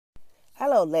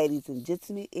Hello, ladies and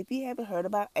gentlemen. If you haven't heard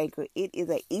about Anchor, it is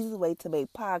an easy way to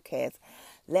make podcasts.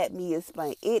 Let me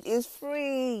explain. It is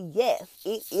free. Yes,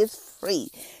 it is free.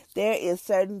 There is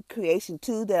certain creation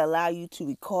tools that allow you to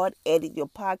record, edit your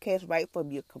podcast right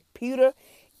from your computer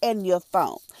and your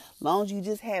phone. As long as you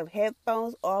just have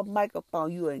headphones or a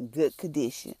microphone, you are in good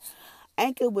condition.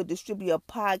 Anchor will distribute your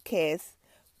podcast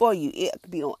for you. It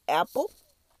could be on Apple.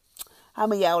 How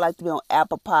many of y'all would like to be on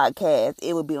Apple Podcasts?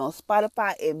 It would be on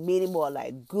Spotify and many more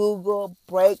like Google,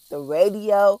 Break, the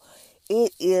radio.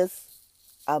 It is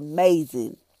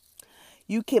amazing.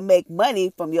 You can make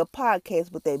money from your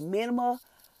podcast with a minimum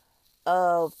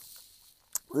of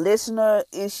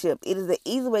listenership. It is an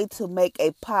easy way to make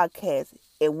a podcast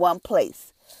in one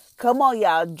place. Come on,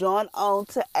 y'all. Join on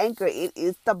to Anchor. It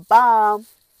is the bomb.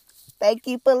 Thank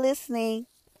you for listening.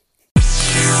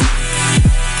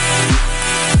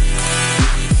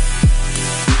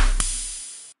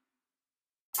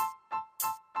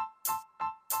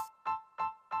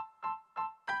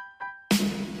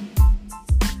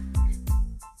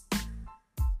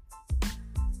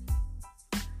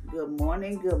 Good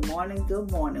morning, good morning,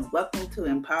 good morning. Welcome to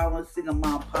Empowering Single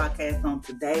Mom Podcast on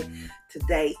today.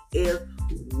 Today is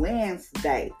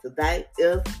Wednesday. Today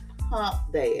is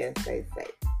Hump Day, as they say.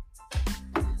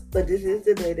 But this is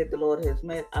the day that the Lord has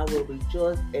made. I will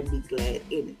rejoice and be glad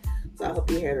in it. So I hope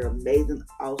you had an amazing,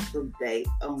 awesome day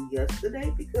on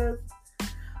yesterday because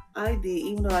I did.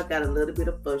 Even though I got a little bit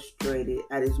of frustrated,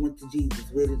 I just went to Jesus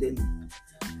with it and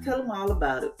tell them all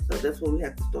about it. So that's what we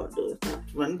have to start doing. Stop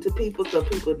running to people. So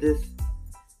people just,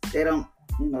 they don't,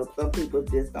 some people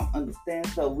just don't understand.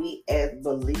 So we as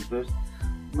believers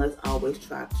must always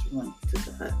try to run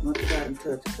to God. Must try and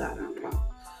touch God our problem.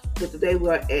 So today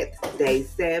we're at day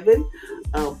 7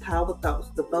 of Power Thoughts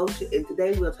Devotion. And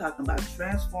today we're talking about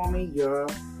transforming your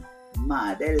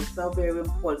mind. That is so very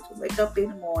important to wake up in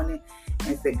the morning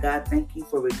and say, God, thank you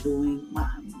for renewing my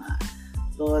mind.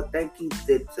 Lord, thank you.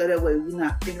 So that way we're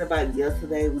not thinking about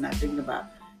yesterday. We're not thinking about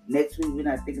next week. We're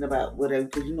not thinking about whatever.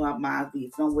 Because our minds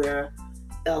be somewhere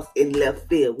else in left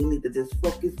field. We need to just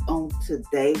focus on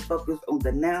today. Focus on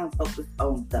the now. Focus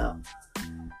on the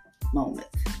moment.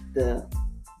 The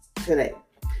today.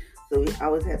 So we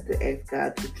always have to ask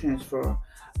God to transfer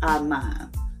our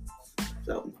mind.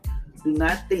 So do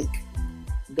not think.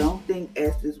 Don't think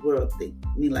as this world think.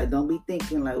 Don't be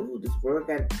thinking like, ooh, this world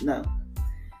got no.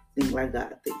 Think like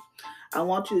God thinks. I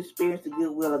want you to experience the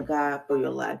goodwill of God for your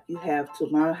life. You have to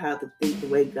learn how to think the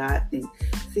way God thinks.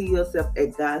 See yourself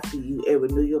as God sees you and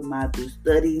renew your mind through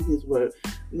studying His Word.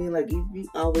 If you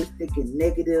always thinking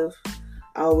negative,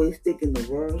 always thinking the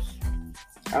worst,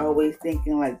 always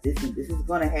thinking like this is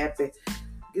going to happen,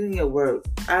 get in your Word.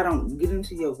 Get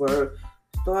into your Word.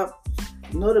 Start,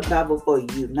 know the Bible for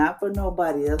you, not for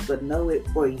nobody else, but know it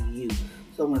for you.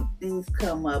 So when things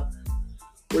come up,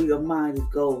 where your mind is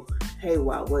go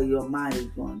haywire, where your mind is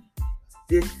going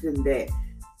this and that.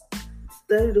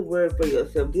 Study the Word for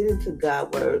yourself. Get into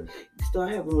God's Word.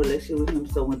 Start having a relationship with Him.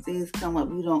 So when things come up,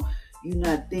 you're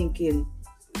not thinking,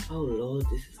 oh Lord,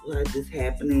 this is why this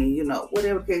happening.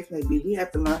 Whatever the case may be, we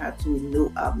have to learn how to renew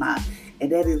our mind,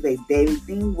 and that is a daily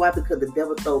thing. Why? Because the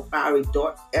devil throws fiery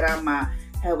darts at our mind.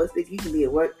 Have us think you can be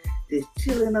at work, just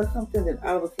chilling or something, and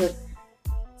all of a sudden,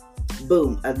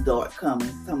 boom, a dart coming.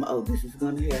 Oh, this is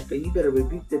going to happen. You better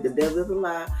rebuke that the devil is a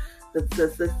lie.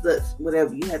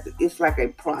 Whatever. You have to. It's like a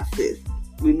process.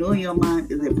 Renewing your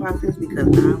mind is a process because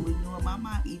I'm renewing my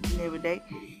mind each and every day.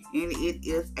 And it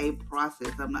is a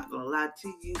process. I'm not going to lie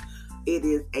to you. It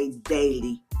is a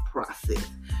daily process.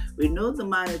 Renewing the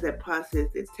mind is a process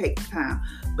that takes time,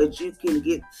 but you can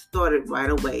get started right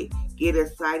away. Get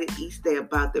excited each day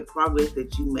about the progress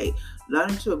that you make. Learn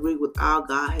to agree with all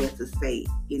God has to say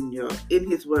in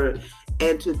His Word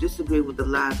and to disagree with the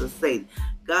lies of Satan.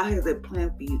 God has a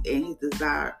plan for you and His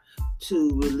desire to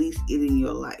release it in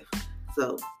your life.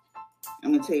 So,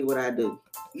 I'm going to tell you what I do.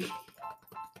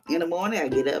 In the morning, I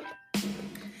get up,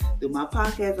 do my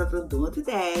podcast as I'm doing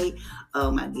today.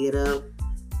 I get up,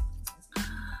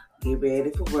 get ready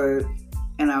for work,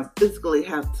 and I physically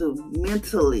have to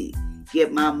mentally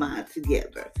get my mind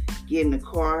together. Get in the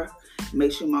car,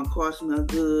 make sure my car smells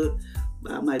good.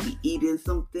 I might be eating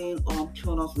something or I'm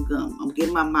chewing on some gum. I'm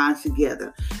getting my mind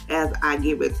together as I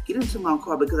get ready to get into my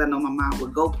car because I know my mind will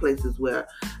go places where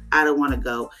I don't want to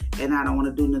go and I don't want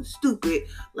to do nothing stupid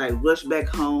like rush back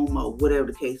home or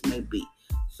whatever the case may be.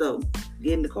 So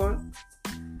get in the car,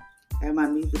 have my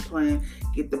music playing,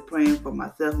 get to praying for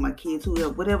myself, my kids, whoever,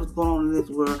 whatever's going on in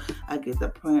this world. I get to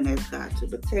praying, ask God to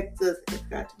protect us, ask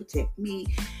God to protect me.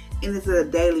 And it's a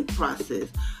daily process.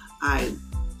 I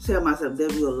tell myself,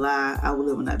 devil, you a lie, I will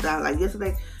live and not die. Like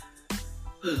yesterday,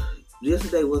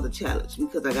 yesterday was a challenge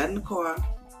because I got in the car,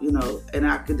 and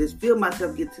I could just feel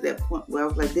myself get to that point where I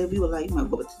was like, Debbie, you were like, you might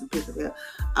go back to the pits of hell.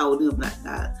 I would live not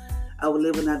die. I would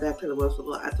live and not die till the words of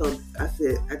the Lord. I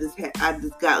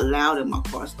just got loud in my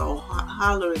car, started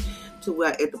hollering to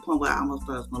where at the point where I almost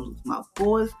thought I was going to lose my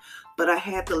voice. But I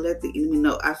had to let the enemy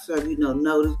know, I serve you no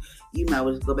notice. You might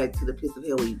well just go back to the pits of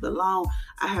hell where you belong.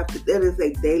 That is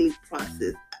a daily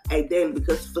process,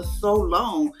 because for so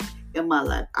long in my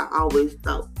life, I always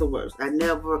thought the worst. I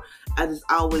just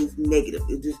always negative.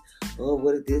 It just, oh,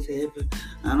 what if this happen?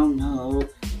 I don't know.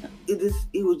 It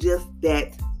was just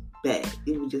that bad.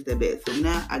 It was just that bad. So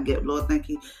now I get, Lord, thank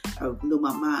you. I renew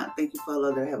my mind. Thank you, Father,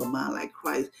 Lord, that I have a mind like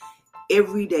Christ.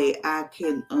 Every day I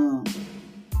can,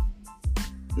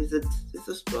 it's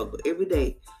a struggle. Every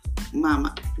day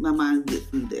my mind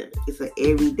gets me there. It's an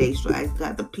everyday struggle. I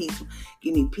got the peace,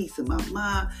 give me peace in my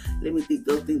mind. Let me think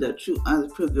those things are true,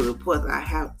 honest, pretty good reports. I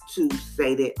have to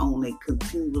say that on a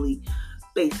continually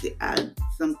basis. I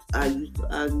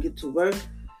get to work.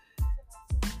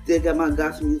 Still got my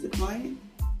gospel music playing.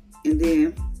 And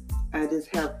then I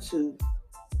just have to,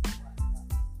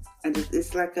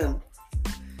 it's like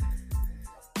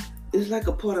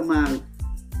a part of my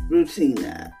routine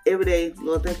now. Every day,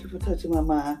 Lord, thank you for touching my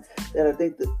mind. That I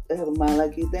think that I have a mind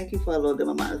like you. Thank you, Father, Lord, that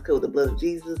my mind is covered with the blood of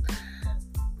Jesus.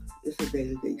 It's a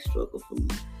daily struggle for me.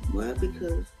 Why?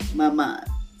 Because my mind.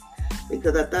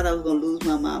 Because I thought I was going to lose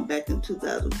my mind back in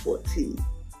 2014.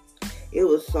 It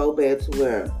was so bad to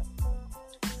where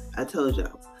I told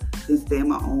y'all, I couldn't stay in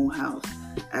my own house.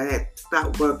 I had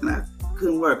stopped working. I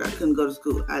couldn't work. I couldn't go to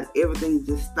school. Everything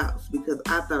just stops because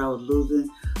I thought I was losing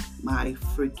my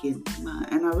freaking mind.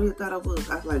 And I really thought I was.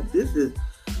 I was like,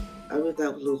 I really thought I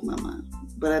was losing my mind.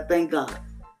 But I thank God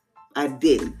I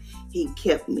didn't. He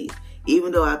kept me.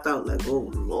 Even though I thought like, oh,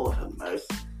 Lord have mercy.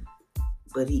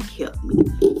 But he kept me.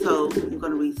 So I'm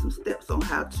going to read some steps on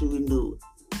how to renew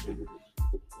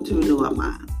our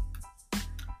mind.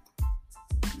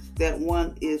 Step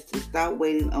 1 is to stop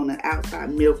waiting on an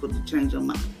outside miracle to change your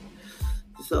mind.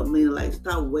 So meaning like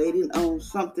stop waiting on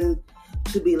something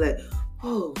to be like,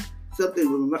 oh,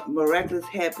 something miraculous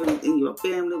happened in your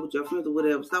family, with your friends or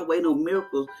whatever. Stop waiting on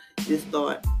miracles. Just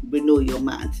start renewing your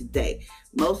mind today.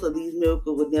 Most of these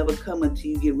miracles will never come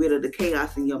until you get rid of the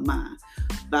chaos in your mind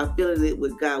by filling it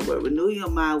with God's word. Renewing your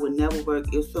mind will never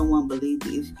work if someone believes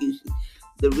the excuses.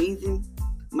 The reason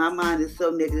my mind is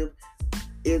so negative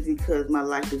is because my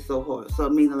life is so hard. So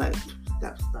meaning like,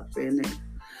 stop saying that.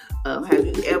 Have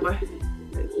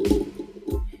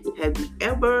you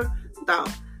ever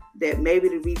thought that maybe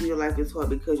the reason your life is hard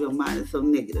because your mind is so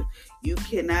negative? You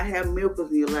cannot have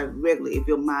miracles in your life regularly if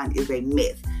your mind is a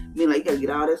mess. You know, you gotta get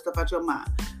all that stuff out your mind.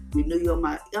 Renew your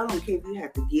mind. I don't care if you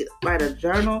have to write a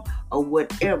journal or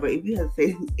whatever. If you have to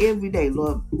say every day,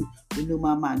 Lord, renew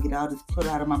my mind. Get all this put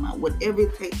out of my mind. Whatever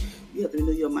it takes, you have to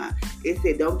renew your mind. It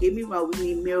said, don't get me wrong, we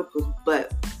need miracles,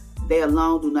 but they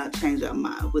alone do not change our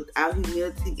mind. Without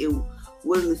humility and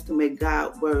willingness to make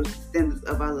God's word standards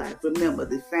of our life. Remember,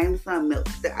 the same sun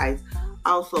melts the ice,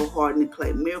 also harden the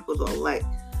clay. Miracles are like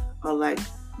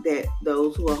that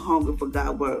those who are hungry for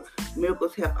God's word.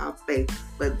 Miracles help our faith,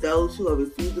 but those who are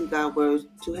refusing God's words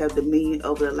to have dominion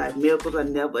over their life, miracles are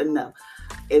never enough.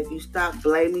 If you stop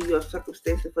blaming your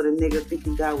circumstances for the negative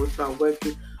thinking, God will start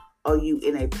working on you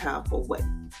in a powerful way.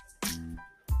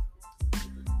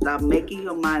 Stop making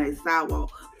your mind a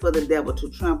sidewalk for the devil to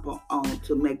trample on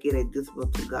to make it a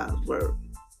discipline to God's word.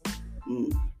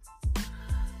 Woo!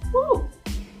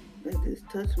 That just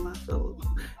touched my soul.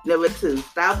 Number 2,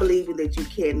 stop believing that you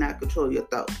cannot control your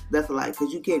thoughts. That's a lie,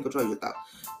 because you can't control your thoughts.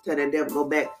 Tell that devil, go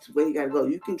back to where you got to go.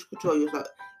 You can control your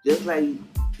thoughts just like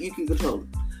you can control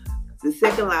them. The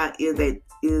second lie a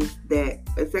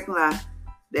second lie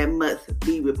that must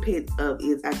be repented of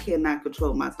is I cannot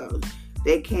control my thoughts.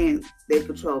 They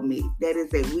control me. That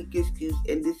is a weak excuse,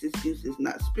 and this excuse is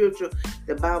not spiritual.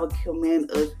 The Bible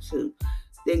commands us to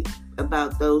think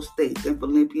about those things. In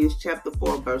Philippians chapter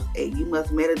 4, verse 8, you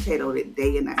must meditate on it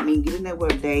day and night. I mean, get in that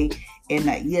word day and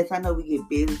night. Yes, I know we get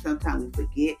busy. Sometimes we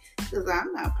forget, because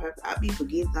I'm not perfect. I be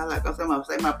forgetting. I say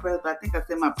my prayers, but I think I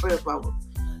said my prayers while I was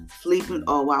sleeping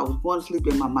or while I was going to sleep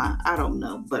in my mind. I don't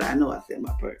know, but I know I said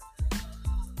my prayers.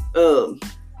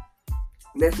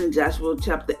 That's in Joshua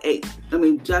chapter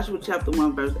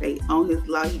 1, verse 8. On his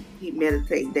law, he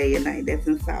meditates day and night. That's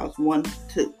in Psalms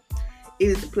 1:2. It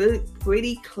is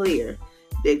pretty clear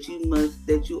that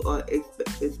you are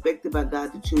expected by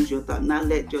God to choose your thought, not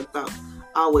let your thoughts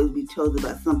always be chosen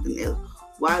by something else.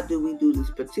 Why do we do this?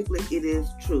 Particularly, it is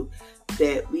true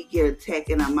that we get attacked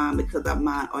in our mind because our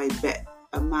minds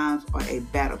are a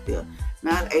battlefield,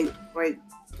 not a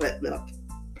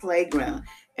playground.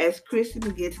 As Christian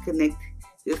begins to connect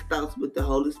his thoughts with the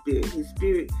Holy Spirit, his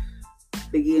spirit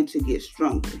begins to get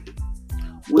stronger.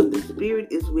 When the spirit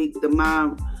is weak, the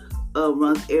mind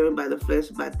runs errand by the flesh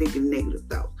by thinking negative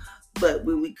thoughts. But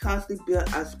when we constantly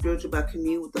build our spiritual by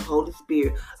communion with the Holy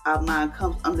Spirit, our mind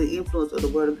comes under the influence of the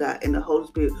Word of God and the Holy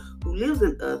Spirit who lives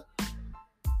in us.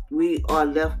 We are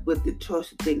left with the choice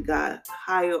to think God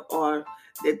higher or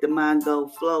let the mind go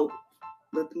flow.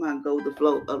 Let the mind go with the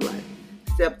flow of life.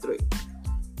 Step 3.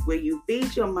 When you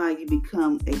feed your mind, you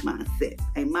become a mindset.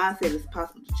 A mindset is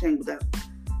possible to change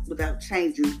without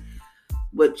changing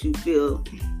what you feel.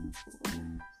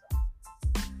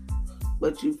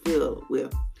 Well,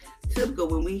 typical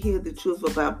when we hear the truth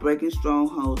about breaking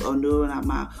strongholds or neural our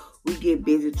mind, we get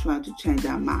busy trying to change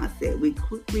our mindset. We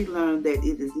quickly learn that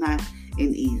it is not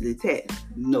an easy task.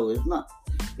 No, it's not.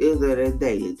 It's a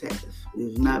daily task.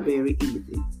 It's not very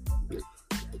easy.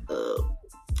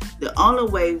 The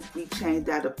only way we change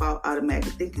our default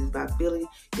automatic thinking is by filling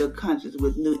your conscience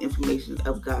with new information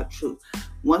of God's truth.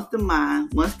 Once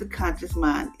the conscious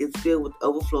mind is filled with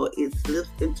overflow, it slips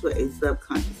into a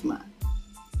subconscious mind.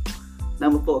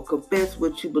 Number 4, confess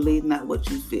what you believe, not what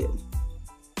you feel.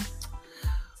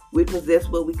 We possess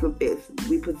what we confess.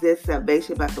 We possess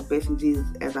salvation by confessing Jesus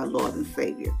as our Lord and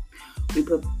Savior. We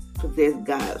possess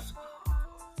God's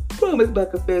promise by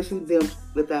confessing them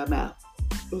with our mouth.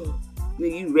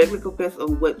 When you regularly confess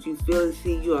on what you feel and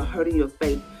see, you are hurting your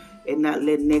faith and not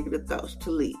letting negative thoughts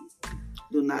to lead.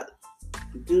 Do not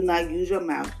use your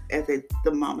mouth as a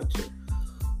thermometer,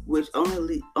 which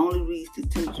only reads the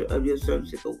temperature of your certain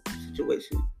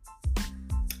situation.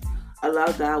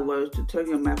 Allow God's words to turn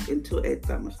your mouth into a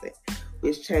thermostat,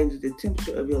 which changes the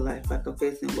temperature of your life by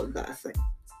confessing what God says.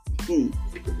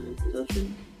 So true.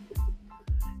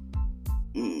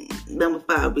 Number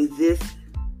 5, resist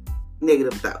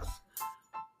negative thoughts.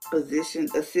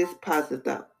 Assist positive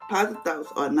thoughts. Positive thoughts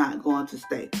are not going to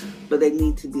stay, but they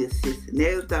need to be assisted.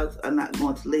 Negative thoughts are not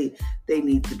going to leave. They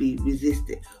need to be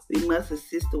resisted. We must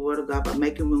assist the Word of God by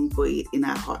making room for it in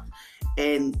our hearts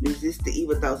and resist the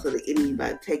evil thoughts of the enemy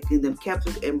by taking them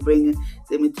captive and bringing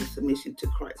them into submission to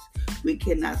Christ. We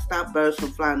cannot stop birds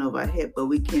from flying over our head, but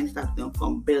we can stop them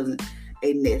from building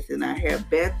a nest in our hair.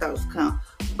 Bad thoughts come,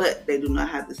 but they do not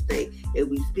have to stay if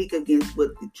we speak against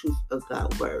what the truth of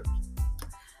God's Word.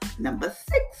 Number 6,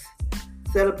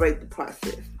 celebrate the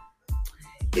process.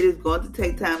 It is going to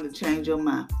take time to change your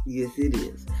mind. Yes, it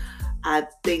is. I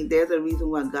think there's a reason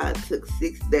why God took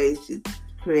 6 days to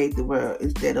create the world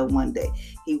instead of 1 day.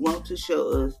 He wants to show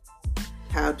us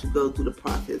how to go through the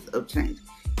process of change.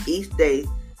 Each day,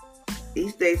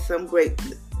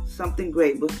 something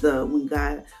great was done when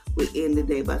God would end the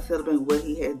day by celebrating what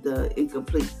He had done and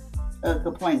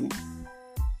complaining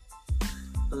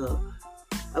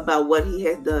about what He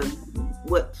had done,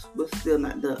 what was still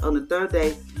not done. On the 3rd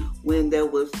day, when there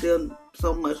was still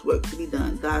so much work to be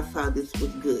done, God saw this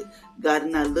was good. God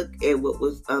did not look at what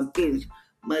was unfinished.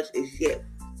 Much is yet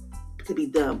to be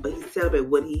done, but He celebrated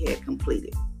what He had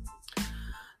completed.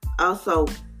 Also,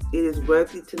 it is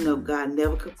worthy to know God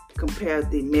never compared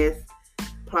the mess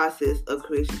process of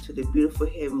creation to the beautiful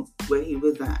heaven where He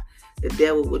resigned. The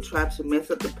devil will try to mess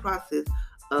up the process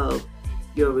of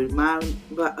your mind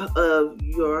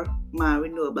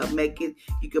renewal by making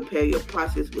you compare your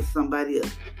process with somebody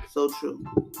else. So true.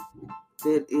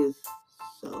 That is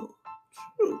so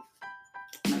true.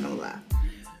 I'm not gonna lie.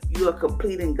 You are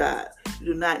complete in God. You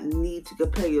do not need to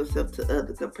compare yourself to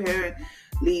others. Comparing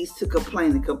leads to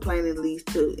complaining. Complaining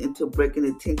leads into breaking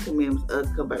the 10 commandments of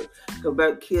convert.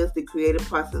 Convert kills the creative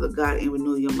process of God and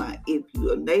renew your mind. If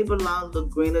your neighbor lawn look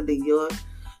greener than yours,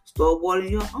 start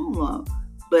watering your own lawn.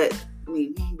 But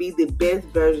be the best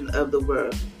version of the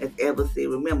world has ever seen.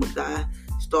 Remember, God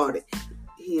started.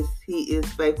 He is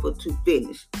faithful to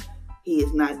finish. He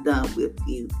is not done with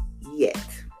you yet.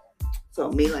 So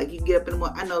like you get up in the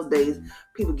morning. I know days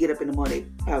people get up in the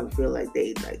morning, they probably feel like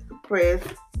they like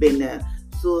depressed, been there.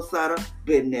 Suicidal,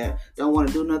 been there. Don't want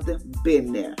to do nothing,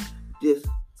 been there. Just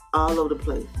all over the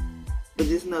place. But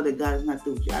just know that God is not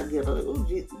through with you. I get like, oh,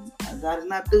 Jesus, God is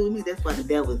not through with me. That's why the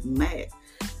devil is mad.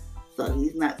 So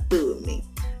He's not through with me.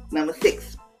 Number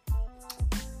 6,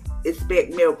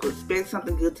 expect miracles. Expect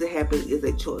something good to happen is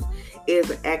a choice. It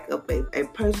is an act of faith. A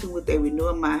person with a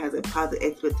renewed mind has a positive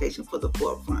expectation for the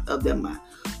forefront of their mind.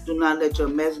 Do not let your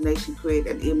imagination create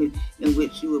an image in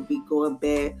which you will be going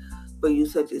bad for you,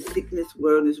 such as sickness,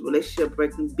 worldliness, relationship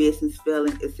breaking, business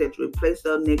failing, etc. Replace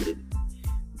your negative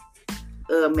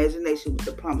imagination with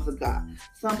the promise of God.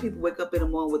 Some people wake up in the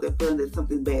morning with a feeling that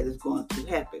something bad is going to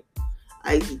happen.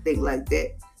 I used to think like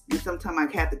that. And sometimes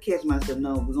I have to catch myself,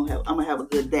 no, I'm gonna have a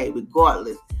good day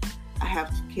regardless. I have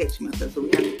to catch myself. So we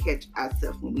have to catch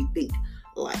ourselves when we think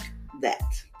like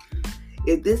that.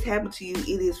 If this happened to you,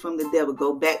 it is from the devil.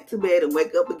 Go back to bed and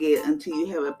wake up again until you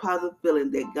have a positive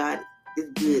feeling that God is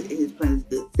good and his plan is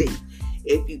good things.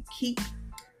 If you keep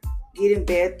getting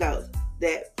bad thoughts,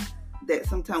 that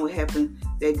sometimes will happen,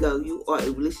 you are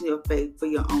releasing your faith for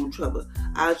your own trouble.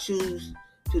 I choose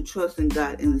to trust in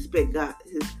God and expect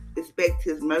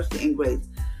his mercy and grace.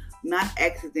 Not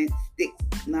accident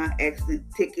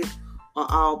tickets or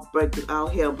all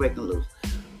hell breaking loose.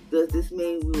 Does this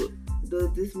mean we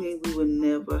will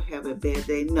never have a bad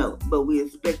day? No, but we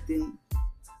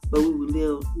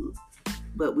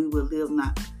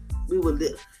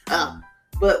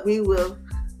will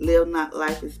live not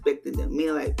life expecting them.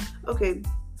 Meaning like, okay,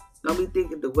 don't be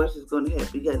thinking the worst is going to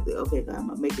happen. You got to think, okay, God, I'm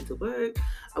going to make it to work.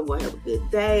 I'm going to have a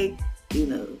good day.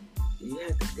 You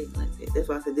have to think like that. That's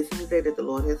why I said, this is the day that the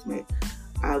Lord has made.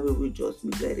 I will rejoice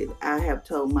and be glad in it. I have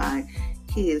told my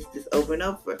kids this over and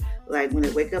over. Like when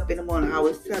they wake up in the morning, I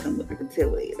always tell them, I can tell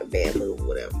when they're in a bad mood or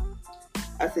whatever.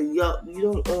 I said, you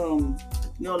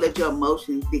don't let your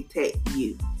emotions dictate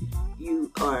you.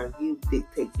 You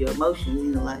dictate your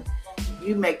emotions. Like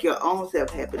you make your own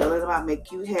self happy. Don't let them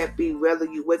make you happy. Whether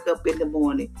you wake up in the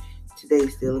morning,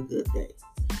 today's still a good day.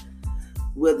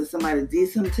 Whether somebody did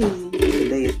something to you,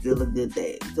 today is still a good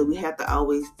day. So we have to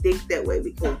always think that way,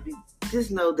 because we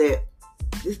just know that,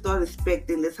 just start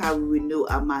expecting. That's how we renew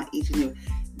our mind each and every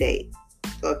day.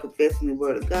 Start confessing the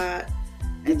word of God,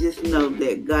 and just know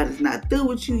that God is not through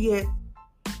with you yet,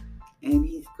 and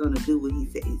he's going to do what he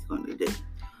said he's going to do.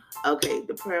 Okay,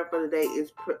 the prayer for today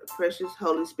is precious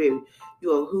Holy Spirit.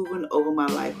 You are hovering over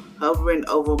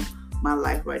my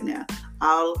life right now.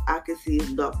 All I can see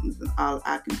is darkness, and all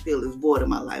I can feel is void in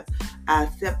my life. I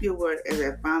accept your word as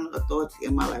a final authority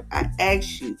in my life. I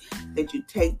ask you that you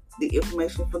take the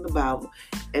information from the Bible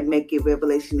and make it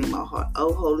revelation in my heart.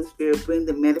 Oh, Holy Spirit, bring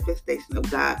the manifestation of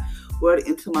God's word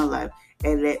into my life,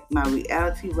 and let my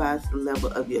reality rise to the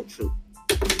level of your truth.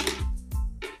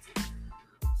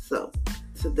 So,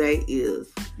 today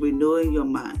is renewing your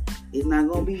mind. It's not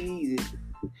going to be easy,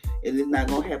 and it's not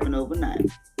going to happen overnight.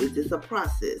 It's just a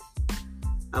process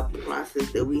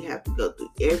that we have to go through.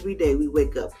 Every day we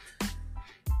wake up,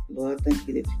 Lord, thank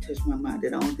you that you touched my mind.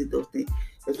 That I don't think those things.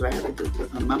 That's what I have to do.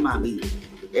 Because my mind be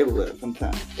everywhere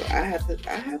sometimes. So I have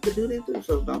to do this too.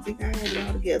 So don't think I have it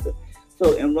all together.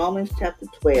 So in Romans chapter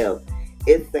 12,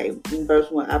 it says in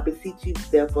verse 1, I beseech you,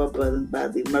 therefore, brothers, by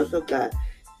the mercy of God,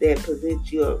 that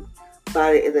present your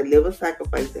body as a living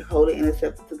sacrifice, holy and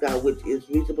acceptable to God, which is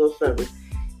reasonable service.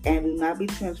 And do not be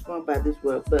transformed by this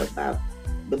world,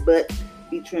 but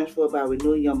be transformed by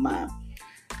renewing your mind.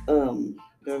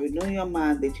 Renewing your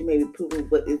mind, that you may be proven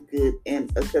what is good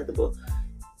and acceptable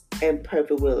and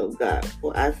perfect will of God.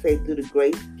 For I say, through the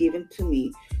grace given to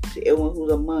me, to everyone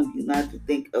who's among you, not to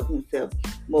think of himself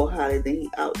more highly than he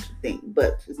ought to think,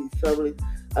 but to be soberly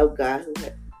of God,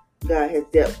 God has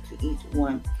dealt to each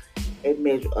one a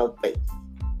measure of faith.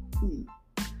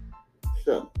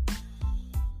 So,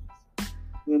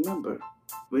 remember,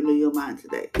 renew your mind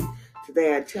today.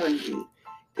 Today I challenge you,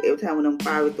 every time when them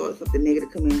fiery thoughts, something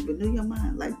negative come in, renew your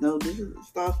mind. Like, no,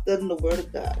 start studying the word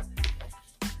of God.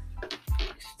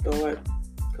 Start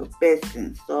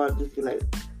confessing. Start just be like,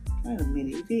 wait a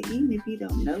minute, even if you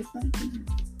don't know something,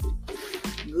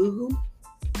 Google.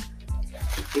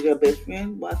 If your best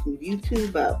friend watch some YouTube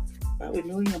about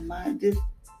renewing your mind, just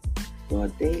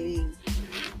start daily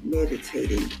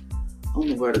meditating on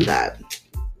the word of God.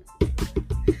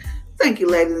 Thank you,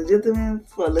 ladies and gentlemen,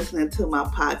 for listening to my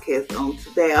podcast on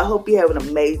today. I hope you have an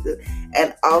amazing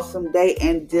and awesome day.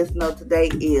 And just know today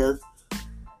is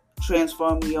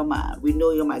transforming your mind,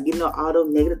 renewing your mind, getting all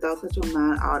those negative thoughts out your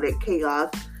mind, all that chaos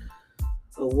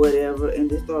or whatever, and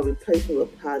just start replacing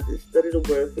with positive. Study the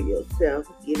word for yourself.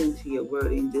 Get into your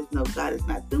word, and just know God is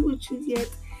not through with you yet,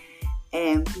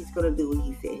 and he's going to do what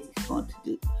he said he's going to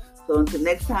do. So until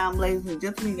next time, ladies and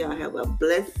gentlemen, y'all have a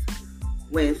blessed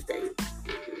Wednesday.